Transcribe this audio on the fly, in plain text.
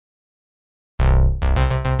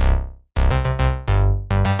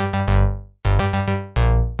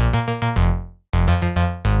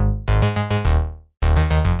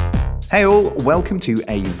Hey all, welcome to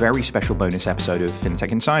a very special bonus episode of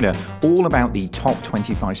FinTech Insider, all about the top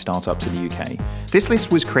 25 startups in the UK. This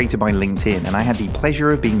list was created by LinkedIn, and I had the pleasure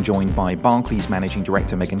of being joined by Barclays Managing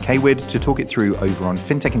Director Megan Kaywood to talk it through over on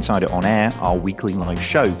FinTech Insider On Air, our weekly live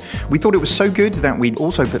show. We thought it was so good that we'd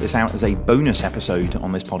also put this out as a bonus episode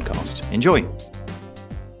on this podcast. Enjoy.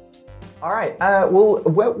 All right, well,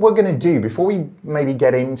 what we're going to do, before we maybe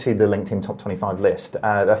get into the LinkedIn Top 25 list,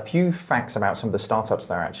 a few facts about some of the startups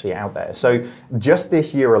that are actually out there. So just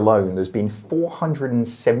this year alone, there's been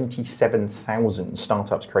 477,000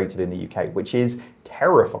 startups created in the UK, which is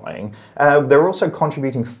terrifying. They're also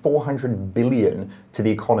contributing 400 billion to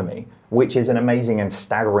the economy, which is an amazing and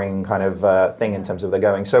staggering kind of thing in terms of they're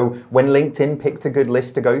going. So when LinkedIn picked a good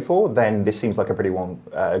list to go for, then this seems like a pretty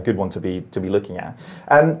good one to be looking at.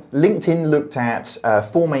 LinkedIn looked at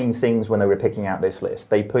four main things when they were picking out this list.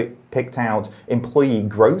 They picked out employee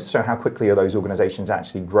growth, so how quickly are those organizations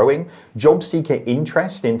actually growing, job seeker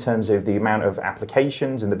interest in terms of the amount of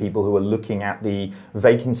applications and the people who are looking at the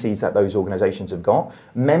vacancies that those organizations have got,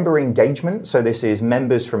 member engagement, so this is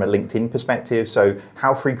members from a LinkedIn perspective, so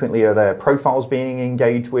how frequently are their profiles being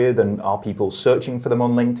engaged with, and are people searching for them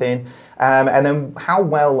on LinkedIn? And then how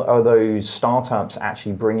well are those startups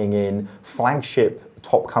actually bringing in flagship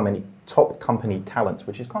top company talent,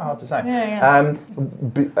 which is quite hard to say.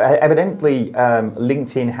 Evidently,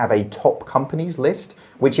 LinkedIn have a top companies list,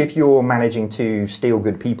 which if you're managing to steal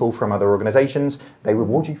good people from other organizations, they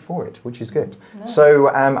reward you for it, which is good. Yeah. So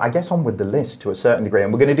I guess on with the list to a certain degree,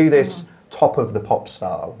 and we're going to do this top of the pop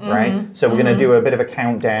style, right? So we're going to do a bit of a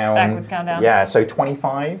countdown. Backwards countdown. Yeah, so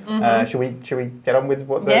 25. Should we get on with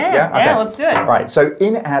what the... Yeah, okay. Let's do it. Right, so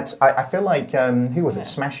in at, I feel like, who was it,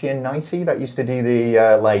 Smashy and Nicey that used to do the,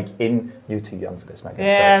 you're too young for this, Megan.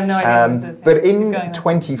 Yeah, I have no idea what this is. But in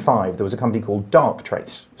 25, there was a company called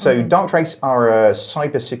Darktrace. So Darktrace are a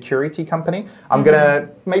cybersecurity company. I'm going to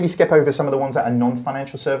maybe skip over some of the ones that are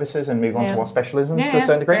non-financial services and move on to our specialisms to a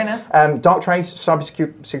certain degree. Darktrace,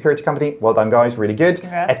 cybersecurity company. Well done, guys. Really good.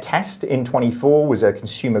 Congrats. Attest in 24 was a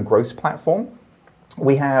consumer growth platform.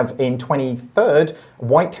 We have in 23rd,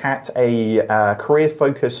 White Hat, a career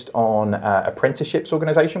focused on apprenticeships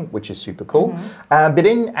organization, which is super cool. But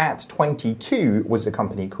in at 22 was a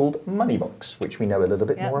company called Moneybox, which we know a little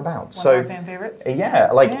bit more about. One of our fan favorites.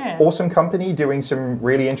 Awesome company doing some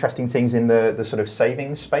really interesting things in the sort of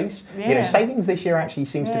savings space. You know, savings this year actually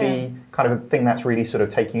seems to be kind of a thing that's really sort of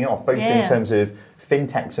taking off, both in terms of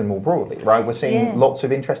fintechs and more broadly, right? We're seeing lots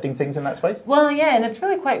of interesting things in that space. Well, and it's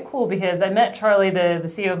really quite cool because I met Charlie, the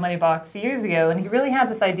CEO of Moneybox, years ago, and he really had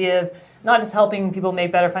this idea of not just helping people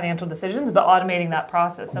make better financial decisions, but automating that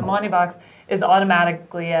process. So Moneybox is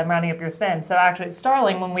automatically rounding up your spend. So actually at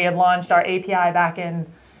Starling, when we had launched our API back in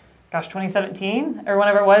 2017 or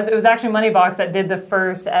whenever it was actually Moneybox that did the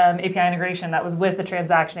first API integration that was with the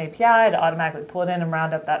transaction API to automatically pull it in and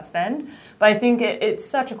round up that spend. But I think it's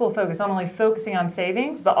such a cool focus, not only focusing on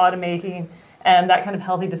savings, but automating that kind of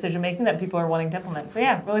healthy decision making that people are wanting to implement. So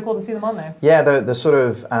really cool to see them on there. Yeah, the sort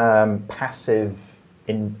of passive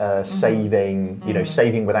saving, you know,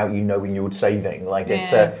 saving without you knowing you're saving. Like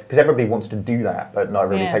it's because everybody wants to do that, but not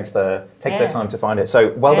everybody takes the time to find it.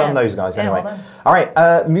 So well done those guys anyway. Well done. All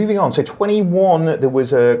right, moving on. So 21, there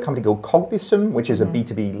was a company called Cognism, which is a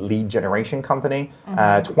B2B lead generation company.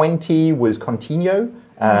 20 was Continuo.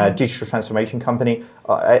 Digital transformation company.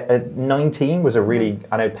 At 19 was a really,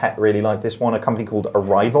 I know Pat really liked this one, a company called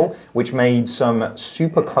Arrival, which made some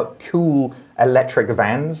super cool electric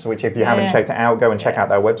vans, which if you haven't checked it out, go and check out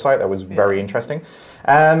their website. That was very interesting.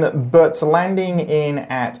 But landing in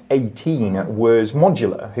at 18 was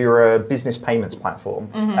Modular, who are a business payments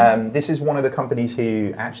platform. This is one of the companies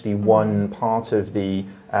who actually won part of the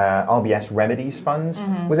RBS Remedies Fund.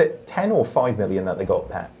 Was it 10 or 5 million that they got,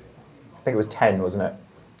 Pat? I think it was 10, wasn't it?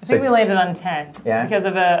 I think we landed on 10 because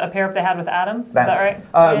of a pair up they had with Adam. Is that right?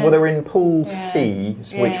 Well, they're in Pool C,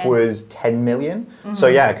 which was 10 million.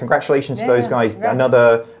 So congratulations to those guys. Congrats.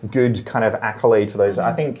 Another good kind of accolade for those.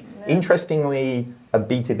 I think, interestingly, a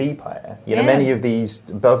B2B player. You know, many of these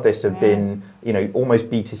above this have been, you know, almost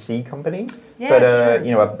B2C companies, but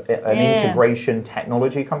you know, an integration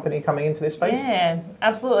technology company coming into this space. Yeah,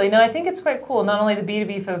 absolutely. No, I think it's quite cool. Not only the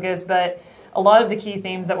B2B focus, but a lot of the key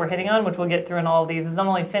themes that we're hitting on, which we'll get through in all of these, is not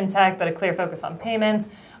only fintech, but a clear focus on payments.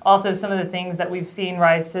 Also, some of the things that we've seen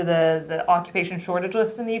rise to the occupation shortage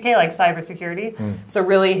list in the UK, like cybersecurity. So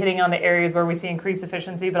really hitting on the areas where we see increased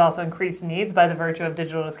efficiency, but also increased needs by the virtue of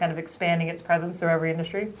digital just kind of expanding its presence through every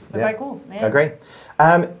industry. So quite cool. Yeah. Great.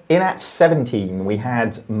 In at 17, we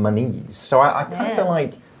had Monese. So I kind of feel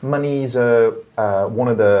like Monese are one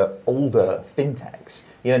of the older fintechs.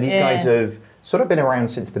 You know, these guys have sort of been around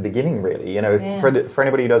since the beginning, really. You know, for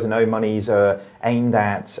anybody who doesn't know, Money's aimed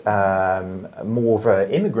at more of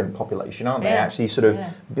an immigrant population, aren't they? Actually, sort of,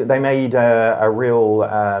 they made a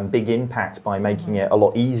real big impact by making it a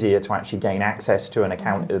lot easier to actually gain access to an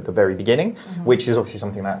account at the very beginning, which is obviously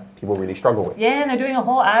something that people really struggle with. Yeah, and they're doing a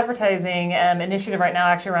whole advertising initiative right now,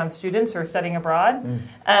 actually around students who are studying abroad,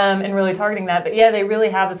 and really targeting that. But yeah, they really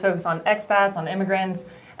have this focus on expats, on immigrants.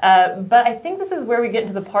 But I think this is where we get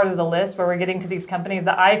into the part of the list where we're getting to these companies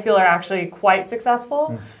that I feel are actually quite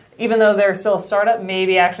successful, even though they're still a startup,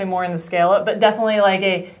 maybe actually more in the scale up, but definitely like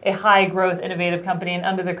a high growth, innovative company, and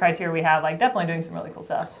under the criteria we have, like definitely doing some really cool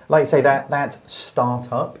stuff. Like say that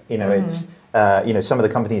startup, you know, it's you know, some of the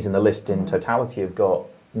companies in the list in totality have got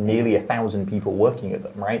nearly 1,000 people working at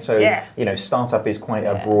them, right? So, you know, startup is quite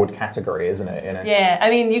a broad category, isn't it? You know? Yeah, I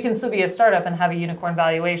mean, you can still be a startup and have a unicorn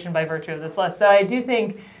valuation by virtue of this list. So I do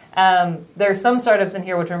think there are some startups in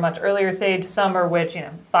here which are much earlier stage, some are which, you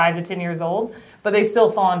know, 5 to 10 years old, but they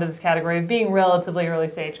still fall into this category of being relatively early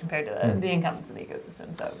stage compared to the incumbents in the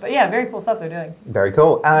ecosystem. So, but yeah, very cool stuff they're doing. Very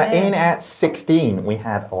cool. In at 16, we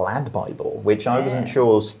had Lad Bible, which I wasn't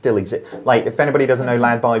sure still exists. Like, if anybody doesn't know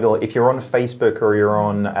Lad Bible, if you're on Facebook or you're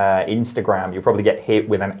on Instagram, you'll probably get hit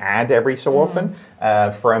with an ad every so often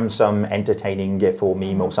from some entertaining GIF or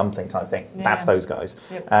meme or something type thing. That's those guys.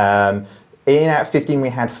 In at 15, we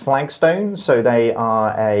had Flagstone. So they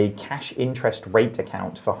are a cash interest rate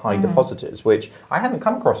account for high depositors, which I hadn't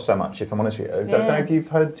come across so much, if I'm honest with you. Don't know if you've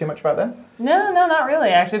heard too much about them. No, not really,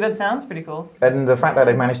 actually, but it sounds pretty cool. And the fact that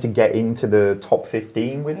they've managed to get into the top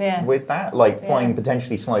 15 with that, like flying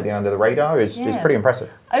potentially slightly under the radar, is pretty impressive.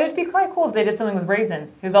 It would be quite cool if they did something with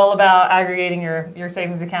Raisin, who's all about aggregating your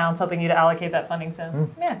savings accounts, helping you to allocate that funding. So,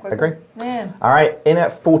 quite agree. Cool. Yeah. All right, in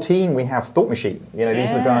at 14, we have Thought Machine. You know, these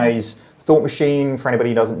are the guys. Thought Machine, for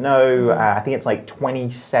anybody who doesn't know, I think it's like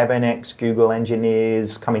 27 ex-Google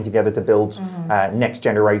engineers coming together to build next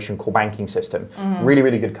generation core banking system. Really,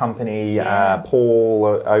 really good company.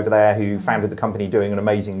 Paul over there, who founded the company, doing an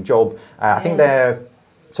amazing job. I think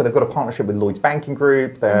they've got a partnership with Lloyds Banking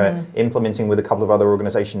Group. They're implementing with a couple of other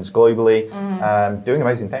organizations globally, doing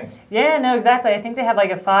amazing things. Yeah, no, exactly. I think they have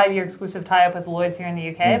like a 5-year exclusive tie-up with Lloyds here in the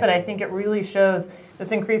UK, but I think it really shows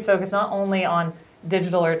this increased focus not only on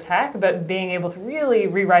digital or tech, but being able to really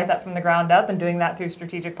rewrite that from the ground up and doing that through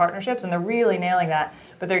strategic partnerships, and they're really nailing that.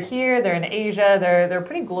 But they're here, they're in Asia, they're a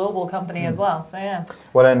pretty global company as well. So yeah.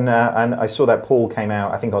 Well, and I saw that Paul came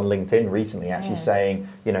out, I think on LinkedIn recently, actually saying,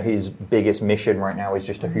 you know, his biggest mission right now is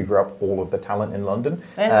just to hoover up all of the talent in London,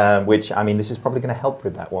 which, I mean, this is probably going to help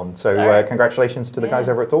with that one. So congratulations to the guys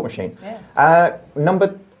over at Thought Machine.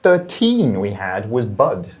 Number 13 we had was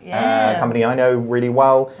Bud, a company I know really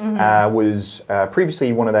well, was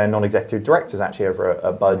previously one of their non-executive directors actually over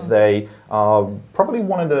at Bud. They are probably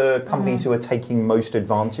one of the companies who are taking most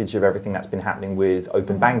advantage of everything that's been happening with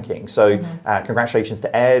open banking. So congratulations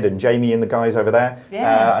to Ed and Jamie and the guys over there.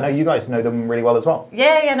 I know you guys know them really well as well.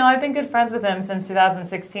 No, I've been good friends with them since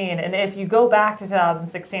 2016. And if you go back to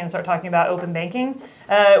 2016 and start talking about open banking,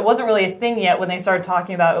 it wasn't really a thing yet when they started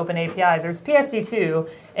talking about open APIs. There's PSD2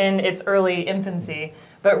 in its early infancy,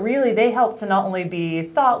 but really they help to not only be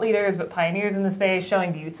thought leaders but pioneers in the space,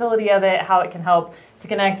 showing the utility of it, how it can help to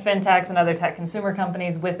connect fintechs and other tech consumer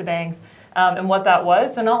companies with the banks, and what that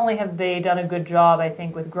was. So not only have they done a good job, I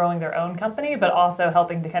think, with growing their own company, but also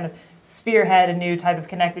helping to kind of spearhead a new type of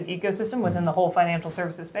connected ecosystem within the whole financial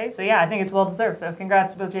services space. So yeah, I think it's well deserved. So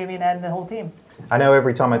congrats to both Jamie and Ed and the whole team. I know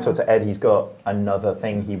every time I talk to Ed, he's got another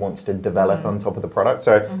thing he wants to develop on top of the product.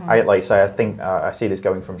 So I think I see this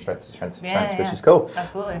going from strength to strength to strength, which is cool.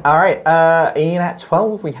 Absolutely. All right, in at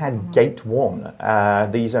 12, we had Gate One.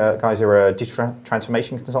 These guys are a digital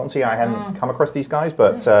transformation consultancy. I hadn't come across these guys,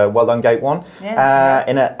 but well done, Gate One. In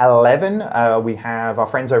at 11, we have our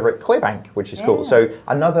friends over at Clearbank, which is cool. So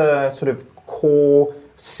another sort of core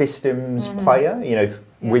systems player, you know,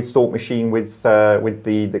 with Thought Machine, with the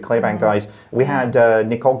Clearbank guys. We had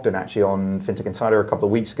Nick Ogden actually on FinTech Insider a couple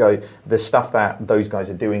of weeks ago. The stuff that those guys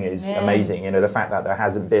are doing is amazing. You know, the fact that there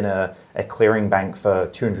hasn't been a clearing bank for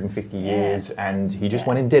 250 years, and he just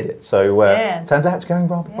went and did it. So turns out it's going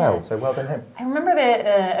rather well. So well done him. I remember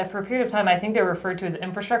that for a period of time, I think they were referred to as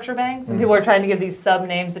infrastructure banks. And people were trying to give these sub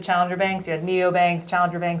names to challenger banks. You had neobanks,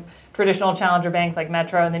 challenger banks, traditional challenger banks like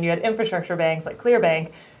Metro, and then you had infrastructure banks like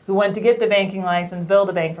Clearbank, who went to get the banking license, build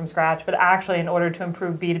a bank from scratch, but actually in order to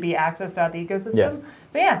improve B2B access throughout the ecosystem.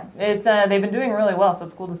 So yeah, it's they've been doing really well, so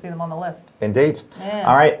it's cool to see them on the list. Indeed. Yeah.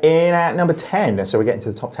 All right, in at number 10, so we're getting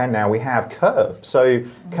to the top 10 now, we have Curve. So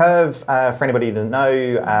Curve, for anybody who doesn't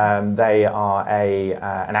know, they are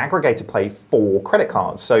an aggregator play for credit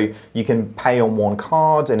cards. So you can pay on one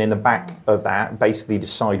card, and in the back of that, basically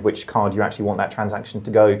decide which card you actually want that transaction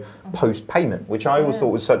to go post-payment, which I always thought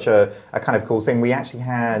was such a kind of cool thing. We actually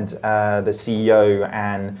had the CEO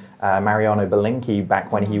and Mariano Belinki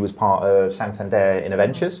back when he was part of Santander Innoventures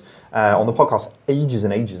on the podcast ages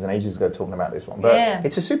and ages and ages ago talking about this one. But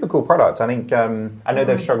it's a super cool product. I think I know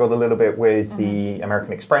they've struggled a little bit with the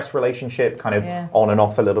American Express relationship, kind of on and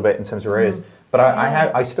off a little bit in terms of where it is. But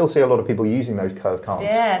I still see a lot of people using those Curve cards.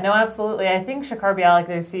 Yeah, no, absolutely. I think Shakar Bialik,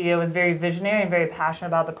 their CEO, is very visionary and very passionate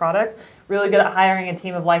about the product. Really good at hiring a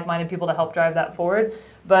team of like-minded people to help drive that forward.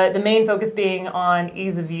 But the main focus being on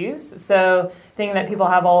ease of use. So thinking that people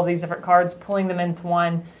have all of these different cards, pulling them into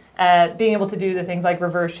one, being able to do the things like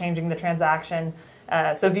reverse changing the transaction.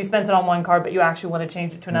 So if you spent it on one card, but you actually want to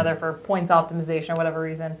change it to another for points optimization or whatever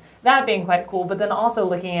reason, that being quite cool. But then also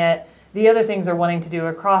looking at the other things they're wanting to do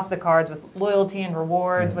across the cards with loyalty and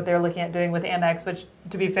rewards, what they're looking at doing with Amex, which,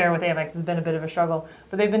 to be fair, with Amex has been a bit of a struggle.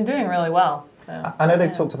 But they've been doing really well. So, I know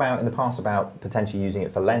they've talked about in the past about potentially using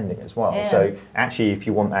it for lending as well. So actually, if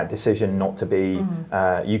you want that decision not to be,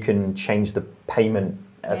 you can change the payment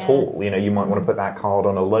at all. You know, you might want to put that card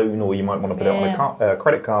on a loan, or you might want to put it on a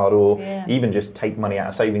credit card, or even just take money out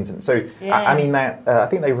of savings. And so, I mean, that I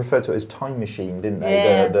think they referred to it as time machine, didn't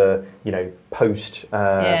they? The you know, post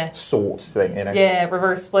sort thing. You know? Yeah,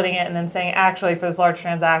 reverse splitting it and then saying, actually, for this large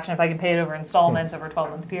transaction, if I can pay it over installments over a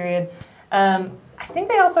 12-month period. I think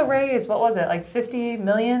they also raised, what was it, like 50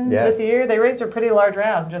 million this year? They raised a pretty large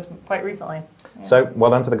round just quite recently. Yeah. So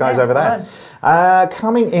well done to the guys over there.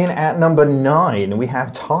 Coming in at number 9, we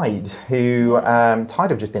have Tide, who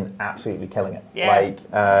Tide have just been absolutely killing it. Like,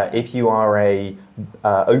 if you are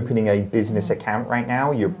opening a business account right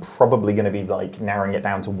now, you're probably going to be like narrowing it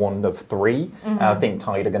down to one of 3. I think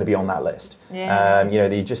Tide are going to be on that list. You know,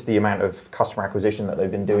 the amount of customer acquisition that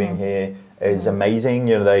they've been doing here is amazing.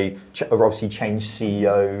 You know, they obviously changed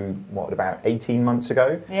CEO, about 18 months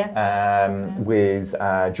ago, with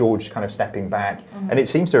George kind of stepping back, and it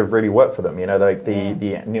seems to have really worked for them. You know, like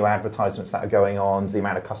the new advertisements that are going on, the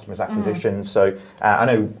amount of customers acquisition. So I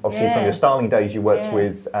know obviously from your Starling days you worked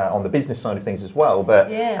with on the business side of things as well,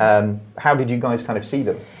 but how did you guys kind of see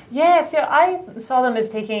them? Yeah, so I saw them as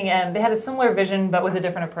taking, they had a similar vision but with a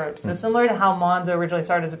different approach. So similar to how Monzo originally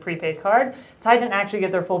started as a prepaid card, Tide didn't actually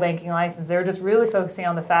get their full banking license. They were just really focusing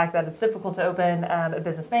on the fact that it's difficult to open a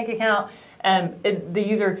business bank account. The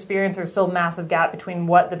user experience, there's still a massive gap between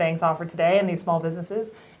what the banks offer today and these small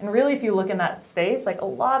businesses. And really, if you look in that space, like a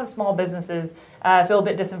lot of small businesses feel a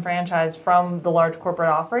bit disenfranchised from the large corporate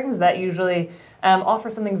offerings that usually offer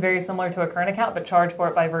something very similar to a current account but charge for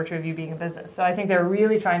it by virtue of you being a business. So I think they're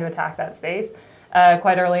really trying to attack that space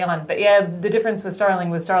quite early on. But yeah, the difference with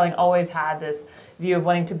Starling always had this view of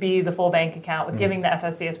wanting to be the full bank account with giving the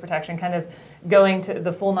FSCS protection, kind of going to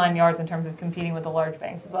the full 9 yards in terms of competing with the large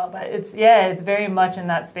banks as well. But it's very much in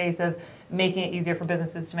that space of making it easier for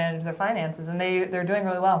businesses to manage their finances, and they're doing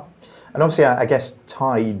really well. And obviously, I guess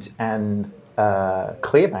Tide and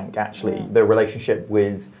Clearbank, actually, the relationship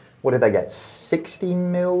with, what did they get, 60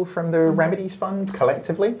 mil from the Remedies Fund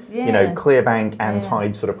collectively? You know, Clearbank and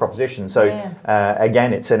Tide sort of proposition. So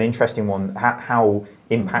again, it's an interesting one, how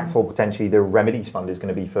impactful potentially the Remedies Fund is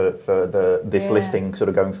going to be for this listing sort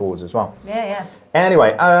of going forwards as well.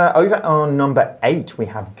 Anyway, over on number 8, we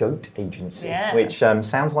have Goat Agency, which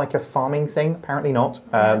sounds like a farming thing. Apparently not.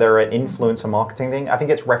 They're an influencer marketing thing. I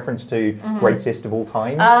think it's reference to Greatest of All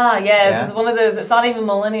Time. This is one of those, it's not even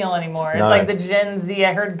millennial anymore. It's like the Gen Z.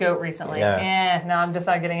 I heard Goat recently. No, I'm just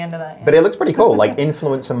not getting into that. But it looks pretty cool, like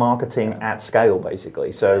influencer marketing at scale,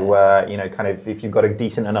 basically. So, you know, kind of if you've got a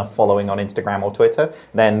decent enough following on Instagram or Twitter,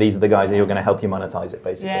 then these are the guys that are going to help you monetize it,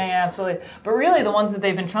 basically. Yeah, absolutely. But really, the ones that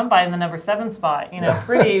they've been trumped by in the number 7 spot, you know,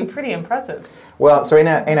 pretty impressive. Well, so in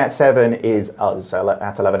at 7 is us at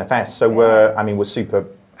 11FS. So we're super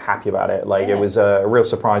happy about it. Like it was a real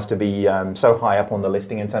surprise to be so high up on the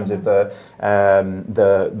listing in terms of the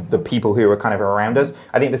people who are kind of around us.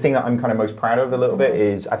 I think the thing that I'm kind of most proud of a little bit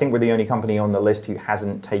is I think we're the only company on the list who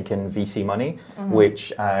hasn't taken VC money,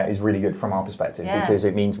 which is really good from our perspective because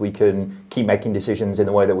it means we can keep making decisions in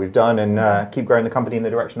the way that we've done and keep growing the company in the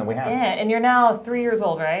direction that we have. Yeah, and you're now 3 years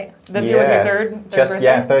old, right? This year was your third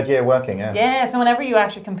birthday? Third year working, Yeah, so whenever you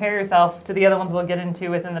actually compare yourself to the other ones we'll get into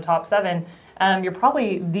within the top 7, you're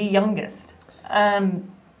probably the youngest.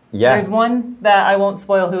 Yeah. There's one that I won't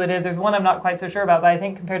spoil who it is. There's one I'm not quite so sure about, but I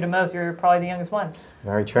think compared to most, you're probably the youngest one.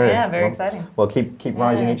 Very true. Yeah, very exciting. Well, keep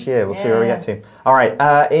rising each year. We'll see where we get to. All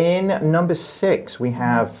right. In number 6, we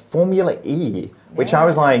have Formula E, which I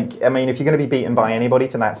was like, I mean, if you're going to be beaten by anybody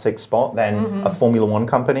to that 6th spot, then a Formula One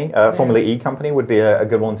company, Formula E company would be a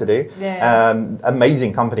good one to do.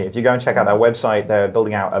 Amazing company. If you go and check out their website, they're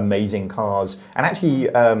building out amazing cars and actually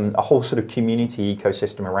a whole sort of community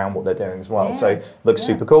ecosystem around what they're doing as well. So looks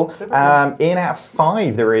super cool. In at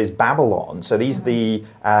 5, there is Babylon. So these are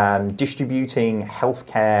the distributing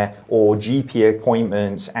healthcare or GP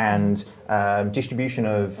appointments and distribution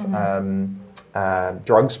of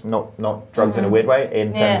drugs, not drugs in a weird way,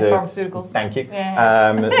 in terms of pharmaceuticals. Thank you.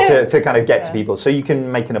 To kind of get to people. So you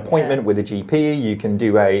can make an appointment with a GP. You can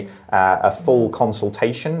do a full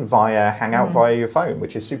consultation via Hangout via your phone,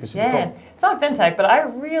 which is super cool. It's not fintech, but I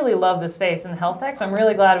really love the space in health tech. So I'm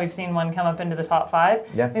really glad we've seen one come up into the top 5. I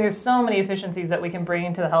think there's so many efficiencies that we can bring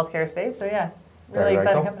into the healthcare space. So yeah. Really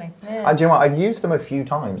exciting company. Do you know what? I've used them a few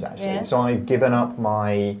times actually. So I've given up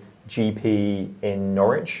my GP in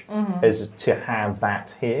Norwich as to have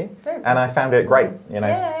that here, and I found it great. You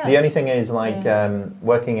know, the only thing is like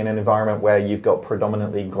working in an environment where you've got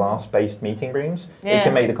predominantly glass-based meeting rooms. It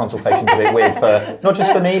can make the consultations a bit weird for not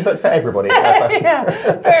just for me but for everybody.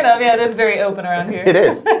 Fair enough. Yeah, it is very open around here. It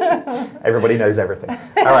is. Everybody knows everything.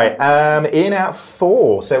 All right. In at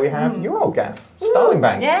 4, so we have your old gaff, Starling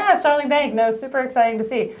Bank. Yeah, Starling Bank. No, super exciting to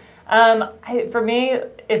see. For me,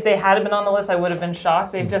 if they hadn't been on the list, I would have been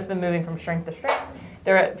shocked. They've just been moving from strength to strength.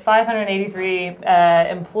 They're at 583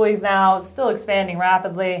 employees now, still expanding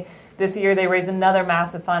rapidly. This year, they raised another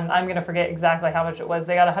massive fund. I'm going to forget exactly how much it was.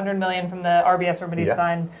 They got $100 million from the RBS Remedies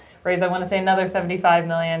Fund, raised, I want to say, another $75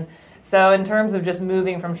 million. So in terms of just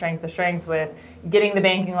moving from strength to strength with getting the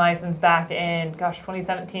banking license back in,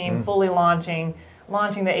 2017, fully launching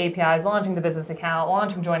the APIs, launching the business account,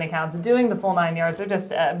 launching joint accounts, doing the full 9 yards. They're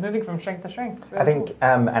just moving from strength to strength. Really I think,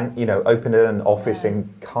 and opened an office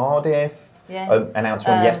in Cardiff. Announced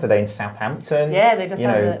one yesterday in Southampton. They just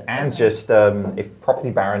and just if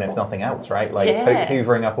property baron, if nothing else, right? Like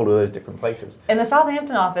hoovering up all of those different places. In the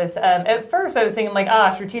Southampton office, at first I was thinking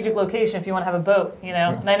like, strategic location if you want to have a boat,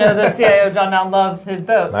 And I know the CIO John Mountain loves his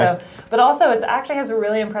boat. Nice. But also it actually has a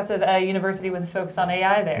really impressive university with a focus on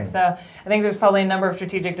AI there. So I think there's probably a number of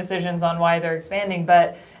strategic decisions on why they're expanding,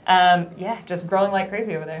 but. Just growing like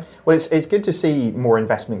crazy over there. Well, it's good to see more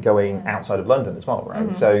investment going outside of London as well,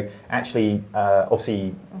 right? So actually,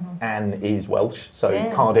 obviously, Anne is Welsh,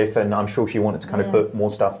 so Cardiff, and I'm sure she wanted to kind of put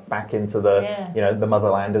more stuff back into the, the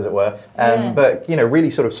motherland, as it were. But really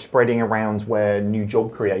sort of spreading around where new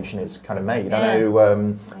job creation is kind of made. I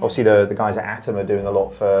know, obviously, the guys at Atom are doing a lot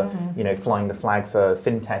for, flying the flag for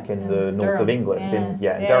fintech in the north of England, in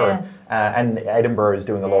Durham. And Edinburgh is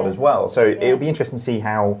doing a lot as well. So it'll be interesting to see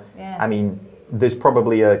how, I mean, there's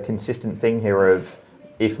probably a consistent thing here of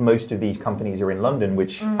if most of these companies are in London,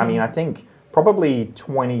 which, I mean, I think probably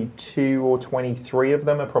 22 or 23 of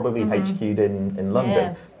them are probably HQ'd in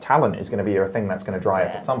London. Talent is going to be a thing that's going to dry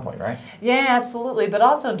up at some point, right? Yeah, absolutely. But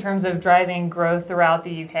also in terms of driving growth throughout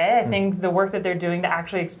the UK, I think the work that they're doing to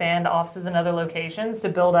actually expand offices in other locations to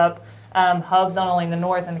build up hubs, not only in the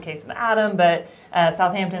north in the case of Atom, but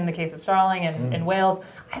Southampton in the case of Starling and in Wales.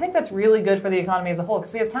 I think that's really good for the economy as a whole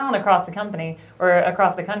because we have talent across the company or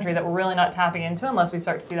across the country that we're really not tapping into unless we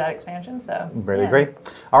start to see that expansion. So really great.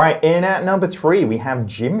 All right, in at number 3, we have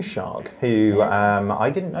Gymshark, who I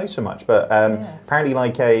didn't know so much, but apparently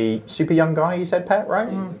like a super young guy, you said, Pet, right?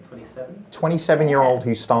 27. 27-year-old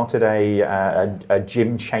who started a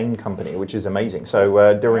gym chain company, which is amazing.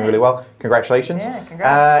 So doing really well. Congratulations. Yeah,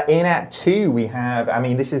 congrats. In at 2, we have, I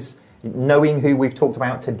mean, this is knowing who we've talked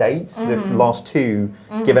about to date. The last 2,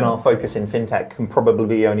 given our focus in fintech, can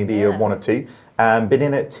probably only be a 1 or 2. But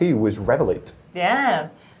in at 2 was Revolut. Yeah.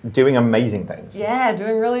 Doing amazing things. Yeah,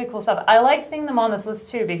 doing really cool stuff. I like seeing them on this list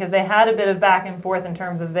too because they had a bit of back and forth in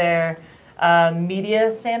terms of their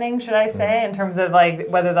media standing, should I say, in terms of like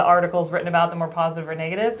whether the articles written about them were positive or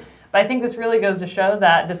negative. But I think this really goes to show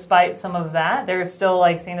that despite some of that, they're still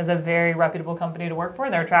like seen as a very reputable company to work for,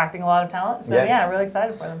 and they're attracting a lot of talent. So really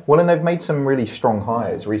excited for them. Well, and they've made some really strong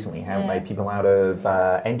hires recently, haven't they? People out of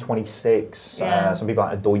N26, some people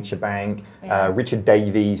out of Deutsche Bank, Richard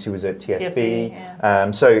Davies, who was at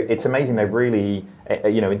TSB. So it's amazing they've really,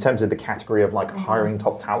 in terms of the category of like hiring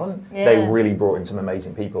top talent, they really brought in some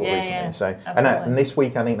amazing people recently. So and this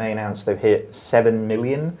week I think they announced they've hit 7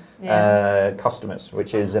 million customers,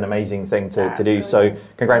 which is an amazing thing to do. Really so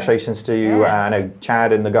congratulations to I know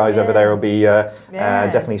Chad and the guys over there will be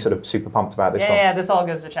definitely sort of super pumped about this one. Yeah, this all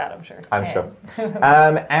goes to Chad, I'm sure. I'm sure.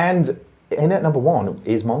 And in at number one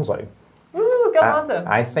is Monzo. Woo, go Monzo.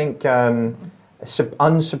 I think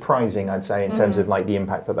unsurprising, I'd say, in terms of like the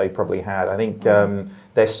impact that they probably had. I think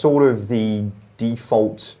they're sort of the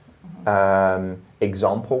default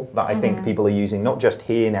example that I think people are using, not just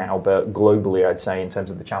here now, but globally, I'd say, in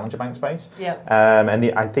terms of the challenger bank space. Yeah.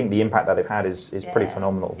 And I think the impact that they've had is pretty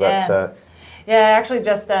phenomenal. But I actually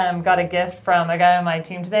just got a gift from a guy on my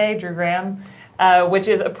team today, Drew Graham, which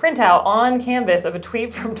is a printout on Canvas of a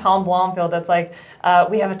tweet from Tom Blomfield that's like,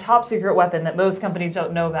 we have a top secret weapon that most companies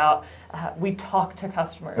don't know about. We talk to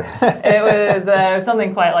customers. It was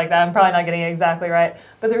something quite like that. I'm probably not getting it exactly right.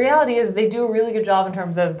 But the reality is they do a really good job in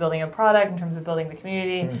terms of building a product, in terms of building the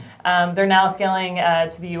community. They're now scaling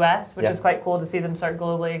to the US, which is quite cool to see them start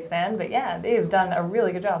globally expand. But yeah, they've done a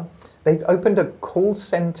really good job. They've opened a call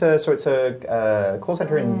center, so it's a call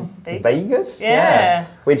center in Vegas? Yeah.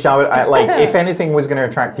 Which I like, if anything was going to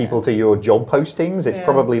attract people to your job postings, it's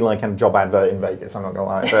probably like a job advert in Vegas, I'm not going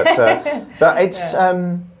to lie. But it's,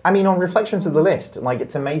 I mean, on reflections of the list, like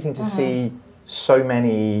it's amazing to see so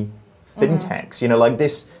many fintechs. You know, like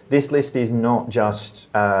this list is not just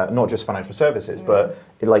financial services, but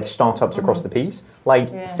like startups across the piece. Like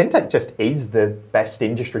fintech just is the best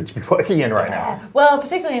industry to be working in right now. Well,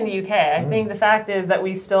 particularly in the UK, I think the fact is that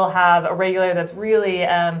we still have a regulator that's really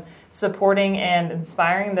supporting and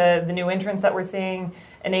inspiring the new entrants that we're seeing,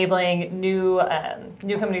 enabling new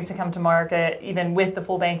companies to come to market, even with the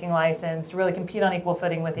full banking license, to really compete on equal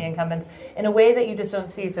footing with the incumbents in a way that you just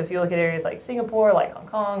don't see. So if you look at areas like Singapore, like Hong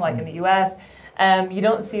Kong, like in the US, you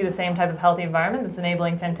don't see the same type of healthy environment that's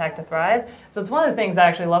enabling fintech to thrive. So it's one of the things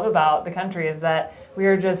I actually love about the country is that we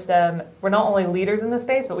are just, we're not only leaders in the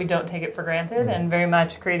space, but we don't take it for granted and very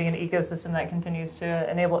much creating an ecosystem that continues to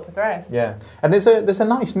enable it to thrive. Yeah, and there's a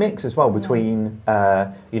nice mix as well between,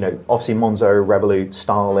 obviously Monzo, Revolut,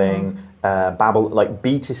 Starling, Babbel, like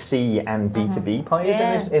B2C and B2B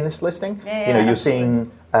players in this listing. You're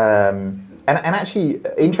seeing, and actually,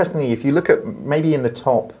 interestingly, if you look at maybe in the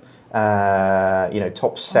top,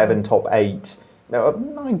 top 7, top 8,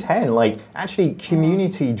 9, 10, like actually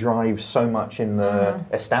community drives so much in the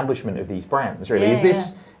establishment of these brands, really.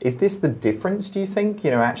 Is this the difference, do you think?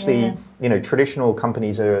 Traditional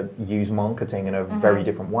companies use marketing in a very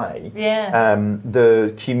different way.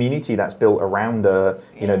 The community that's built around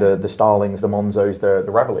the Starlings, the Monzos,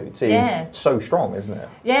 the Revoluts is so strong, isn't it?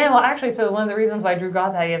 Yeah, well actually, so one of the reasons why Drew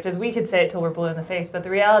got that gift is we could say it till we're blue in the face, but the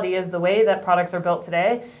reality is the way that products are built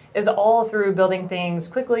today is all through building things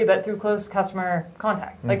quickly, but through close customer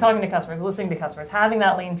contact, like talking to customers, listening to customers, having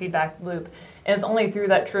that lean feedback loop. And it's only through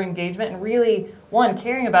that true engagement and really, one,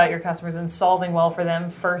 caring about your customers and solving well for them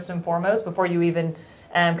first and foremost before you even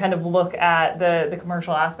kind of look at the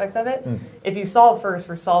commercial aspects of it. If you solve first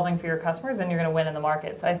for solving for your customers, then you're going to win in the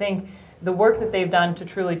market. So I think the work that they've done to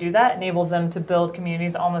truly do that enables them to build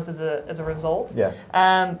communities almost as a result.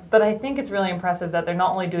 But I think it's really impressive that they're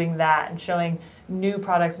not only doing that and showing new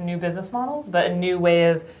products and new business models, but a new way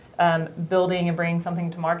of building and bringing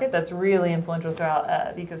something to market that's really influential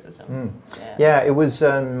throughout the ecosystem. It was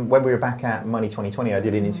when we were back at Money 2020, I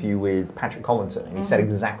did an interview with Patrick Collinson, and he said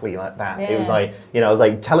exactly like that. It was like, I was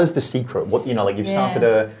like, tell us the secret. What, like you've started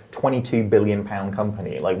a £22 billion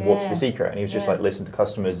company, like what's the secret? And he was just like, listen to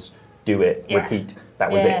customers, do it, repeat.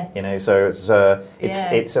 That was it, So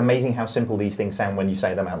it's amazing how simple these things sound when you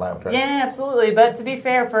say them out loud, right? Yeah, absolutely. But to be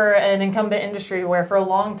fair, for an incumbent industry where for a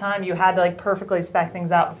long time you had to like perfectly spec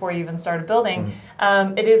things out before you even started building,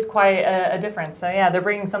 it is quite a difference. So yeah, they're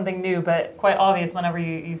bringing something new, but quite obvious whenever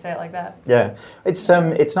you say it like that. Yeah,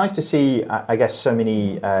 it's nice to see, I guess, so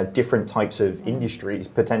many different types of industries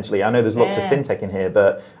potentially. I know there's lots of fintech in here,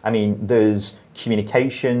 but I mean, there's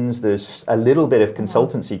communications, there's a little bit of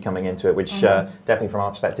consultancy coming into it, which definitely from our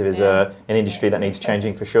perspective is an industry that needs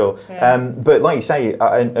changing for sure. But like you say,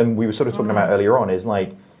 and we were sort of talking about earlier on, is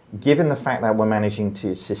like, given the fact that we're managing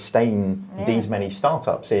to sustain these many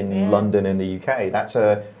startups in London and the UK, that's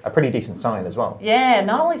a pretty decent sign as well. Yeah,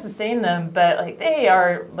 not only sustain them, but like they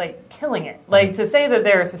are like killing it. Like to say that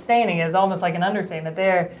they're sustaining is almost like an understatement.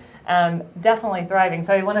 They're definitely thriving.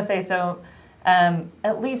 So I want to say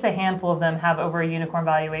at least a handful of them have over a unicorn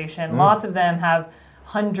valuation. Lots of them have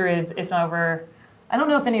hundreds, if not over, I don't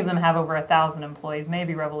know if any of them have over 1,000 employees,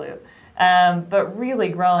 maybe Revolut. But really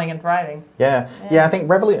growing and thriving. Yeah, I think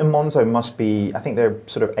Revolut and Monzo must be, I think they're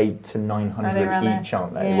sort of 800 to 900 each,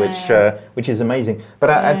 aren't they? Which is amazing. But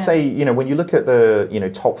I'd say, when you look at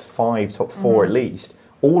the, top 5, top 4 at least,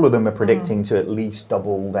 all of them are predicting to at least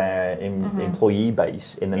double their employee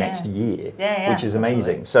base in the next year, which is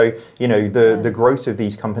amazing. So, you know, the growth of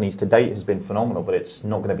these companies to date has been phenomenal, but it's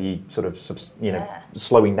not going to be sort of, you know,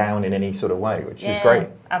 slowing down in any sort of way, which is great.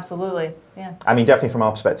 Absolutely. Yeah. I mean, definitely from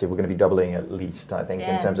our perspective, we're going to be doubling at least, I think,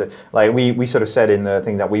 in terms of, like, we sort of said in the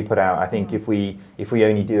thing that we put out, I think if we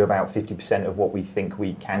only do about 50% of what we think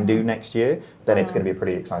we can do next year, then it's going to be a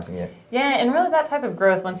pretty exciting year. Yeah, and really that type of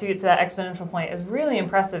growth, once you get to that exponential point, is really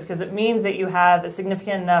impressive because it means that you have a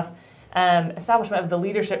significant enough establishment of the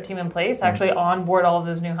leadership team in place to actually onboard all of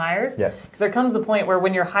those new hires. Because there comes a point where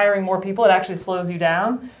when you're hiring more people, it actually slows you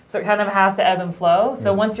down. So it kind of has to ebb and flow.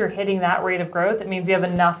 So once you're hitting that rate of growth, it means you have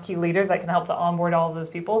enough key leaders that can help to onboard all of those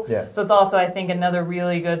people. So it's also, I think, another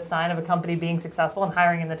really good sign of a company being successful and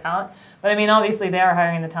hiring in the talent. But I mean, obviously they are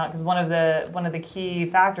hiring in the talent because one of the key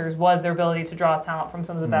factors was their ability to draw talent from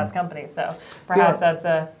some of the best companies. So perhaps that's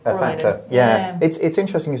a factor. It's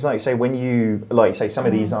interesting because, like you say, when you some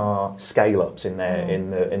of these are scale ups in their in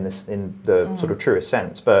the sort of truest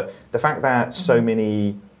sense, but the fact that so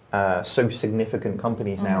many so significant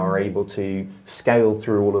companies now are able to scale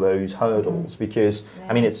through all of those hurdles because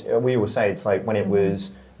I mean we always say it's like when it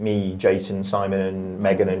was me, Jason, Simon, and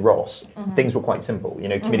Megan and Ross, things were quite simple. You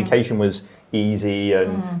know, communication was easy,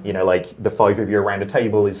 and you know, like the five of you around a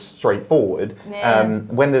table is straightforward.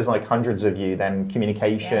 When there's like hundreds of you, then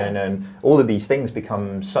communication and all of these things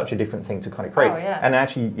become such a different thing to kind of create. And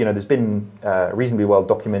actually, you know, there's been reasonably well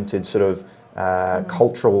documented sort of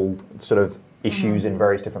cultural sort of issues in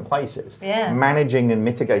various different places. Managing and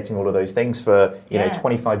mitigating all of those things for, you know,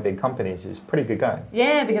 25 big companies is pretty good going.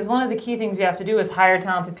 Yeah, because one of the key things you have to do is hire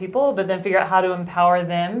talented people, but then figure out how to empower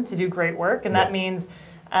them to do great work. And that means,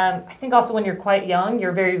 I think also when you're quite young,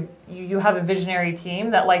 you have a visionary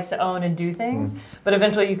team that likes to own and do things, but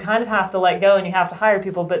eventually you kind of have to let go and you have to hire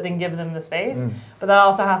people, but then give them the space. But that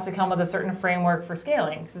also has to come with a certain framework for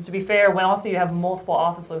scaling. Because to be fair, when also you have multiple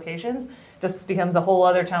office locations, just becomes a whole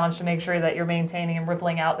other challenge to make sure that you're maintaining and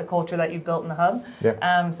rippling out the culture that you've built in the hub.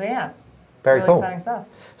 Very really cool. Exciting stuff.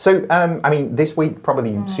 So, I mean, this week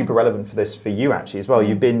probably super relevant for you actually as well.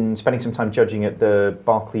 You've been spending some time judging at the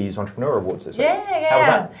Barclays Entrepreneur Awards this week. How was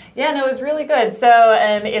that? Yeah, no, it was really good. So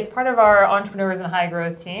it's part of our Entrepreneurs and High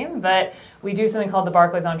Growth team, but we do something called the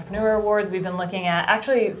Barclays Entrepreneur Awards. We've been looking at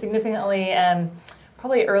actually significantly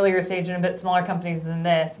probably earlier stage and a bit smaller companies than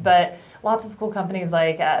this, but lots of cool companies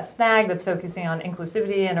like Snag that's focusing on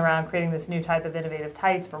inclusivity and around creating this new type of innovative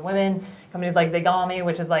tights for women. Companies like Zegami,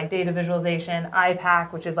 which is like data visualization,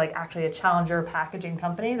 iPack, which is like actually a challenger packaging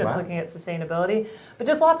company that's looking at sustainability. But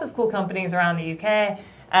just lots of cool companies around the UK.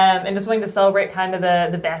 And just wanting to celebrate kind of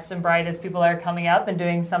the best and brightest people that are coming up and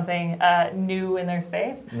doing something new in their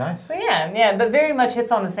space. Nice. So but very much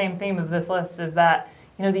hits on the same theme of this list is that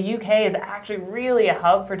you know, the UK is actually really a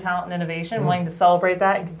hub for talent and innovation, wanting to celebrate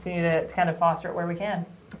that and continue to kind of foster it where we can.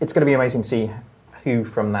 It's going to be amazing to see who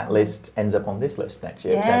from that list ends up on this list next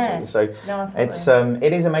year, potentially. So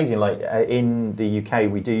it is amazing. Like in the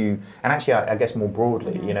UK, we do, and actually, I guess more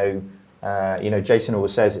broadly, you know, Jason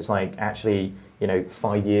always says it's like actually, you know,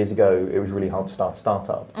 5 years ago it was really hard to start a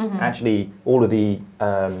startup. Actually, all of the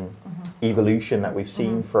evolution that we've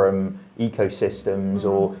seen from ecosystems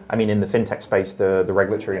or, I mean, in the fintech space, the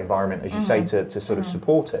regulatory environment, as you say, to sort of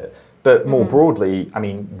support it. But more broadly, I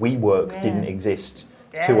mean, WeWork didn't exist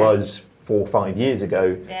to us 4 or 5 years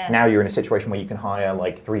ago. Now you're in a situation where you can hire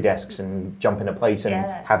like 3 desks and jump in a place and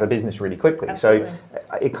have a business really quickly. Absolutely.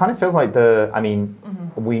 So it kind of feels like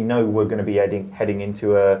we know we're going to be heading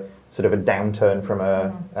into a sort of a downturn from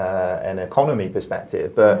an economy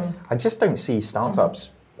perspective, but I just don't see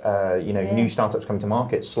startups new startups coming to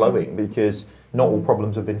market slowing because not all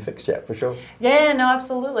problems have been fixed yet, for sure. Yeah, no,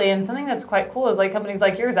 absolutely. And something that's quite cool is like companies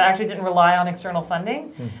like yours that actually didn't rely on external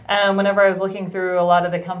funding. Whenever I was looking through a lot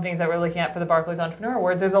of the companies that we're looking at for the Barclays Entrepreneur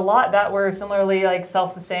Awards, there's a lot that were similarly like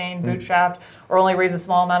self-sustained, bootstrapped, or only raised a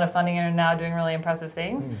small amount of funding and are now doing really impressive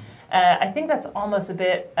things. I think that's almost a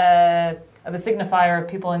bit of a signifier of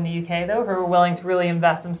people in the UK, though, who are willing to really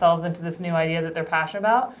invest themselves into this new idea that they're passionate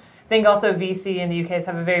about. I think also VC in the UK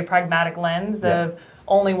have a very pragmatic lens of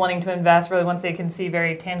only wanting to invest really once they can see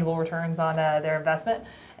very tangible returns on their investment.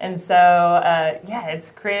 And so,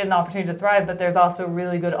 it's created an opportunity to thrive, but there's also a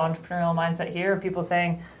really good entrepreneurial mindset here of people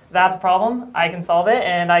saying, that's a problem, I can solve it,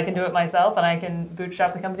 and I can do it myself, and I can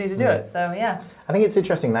bootstrap the company to do it. So, yeah. I think it's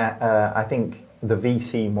interesting that I think the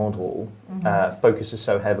VC model focuses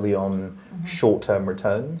so heavily on short-term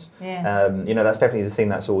returns. That's definitely the thing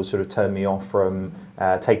that's always sort of turned me off from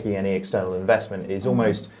taking any external investment is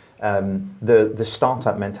almost the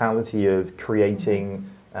startup mentality of creating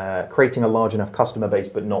creating a large enough customer base,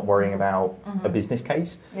 but not worrying about a business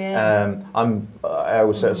case. Yeah. I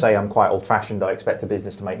always sort of say I'm quite old-fashioned. I expect a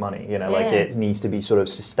business to make money. You know, like it needs to be sort of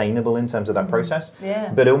sustainable in terms of that process.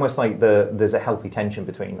 Yeah. But almost like there's a healthy tension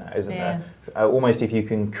between that, isn't there? Almost if you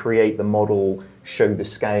can create the model, show the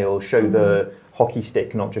scale, show the hockey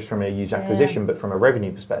stick, not just from a user acquisition, but from a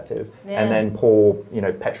revenue perspective, and then pour,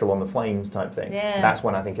 petrol on the flames type thing. Yeah. That's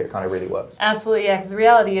when I think it kind of really works. Absolutely, yeah, because the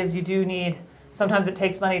reality is you do need, sometimes it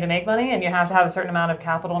takes money to make money, and you have to have a certain amount of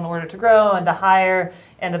capital in order to grow and to hire,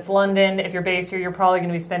 and it's London. If you're based here, you're probably going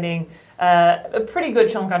to be spending a pretty good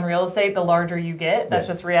chunk on real estate the larger you get. That's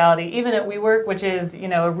just reality. Even at WeWork, which is,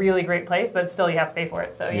 a really great place, but still you have to pay for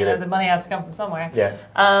it. So, the money has to come from somewhere. Yeah.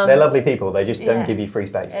 They're lovely people. They just don't give you free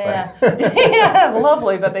space. Yeah, yeah,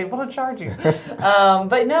 lovely, but they want to charge you.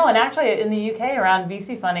 But no, and actually in the UK around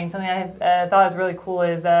VC funding, something I thought was really cool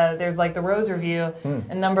is there's like the Rose Review,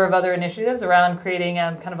 a number of other initiatives around creating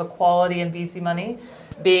kind of equality in VC money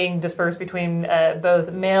being dispersed between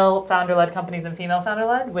both male founder-led companies and female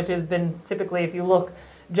founder-led, which has been typically, if you look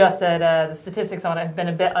just at the statistics on it, have been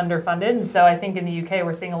a bit underfunded. And so I think in the UK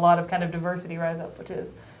we're seeing a lot of kind of diversity rise up, which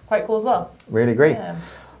is quite cool as well. Really great. Yeah.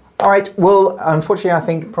 All right. Well, unfortunately, I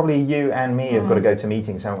think probably you and me have got to go to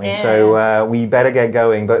meetings, haven't we? Yeah. So we better get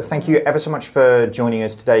going. But thank you ever so much for joining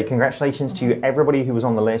us today. Congratulations to everybody who was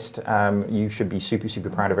on the list. You should be super,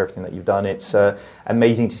 super proud of everything that you've done. It's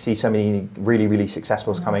amazing to see so many really, really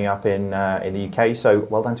successfuls coming up in the UK. So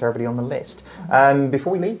well done to everybody on the list.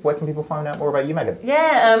 Before we leave, where can people find out more about you, Megan?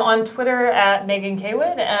 Yeah, on Twitter at Megan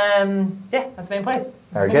Kaywood. That's the main place.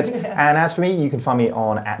 Very good. And as for me, you can find me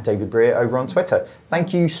on @DavidBreer over on Twitter.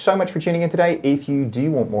 Thank you so much for tuning in today. If you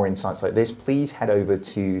do want more insights like this, please head over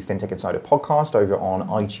to FinTech Insider Podcast over on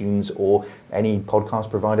iTunes or any podcast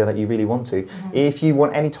provider that you really want to. If you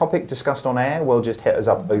want any topic discussed on air, well, just hit us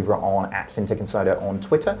up over on @FinTech Insider on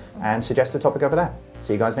Twitter and suggest a topic over there.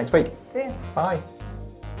 See you guys next week. See you. Bye.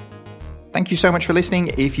 Thank you so much for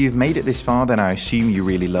listening. If you've made it this far, then I assume you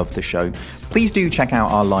really love the show. Please do check out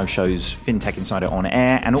our live shows, FinTech Insider on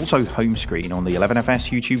Air, and also Home Screen on the 11FS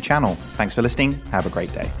YouTube channel. Thanks for listening. Have a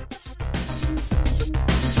great day.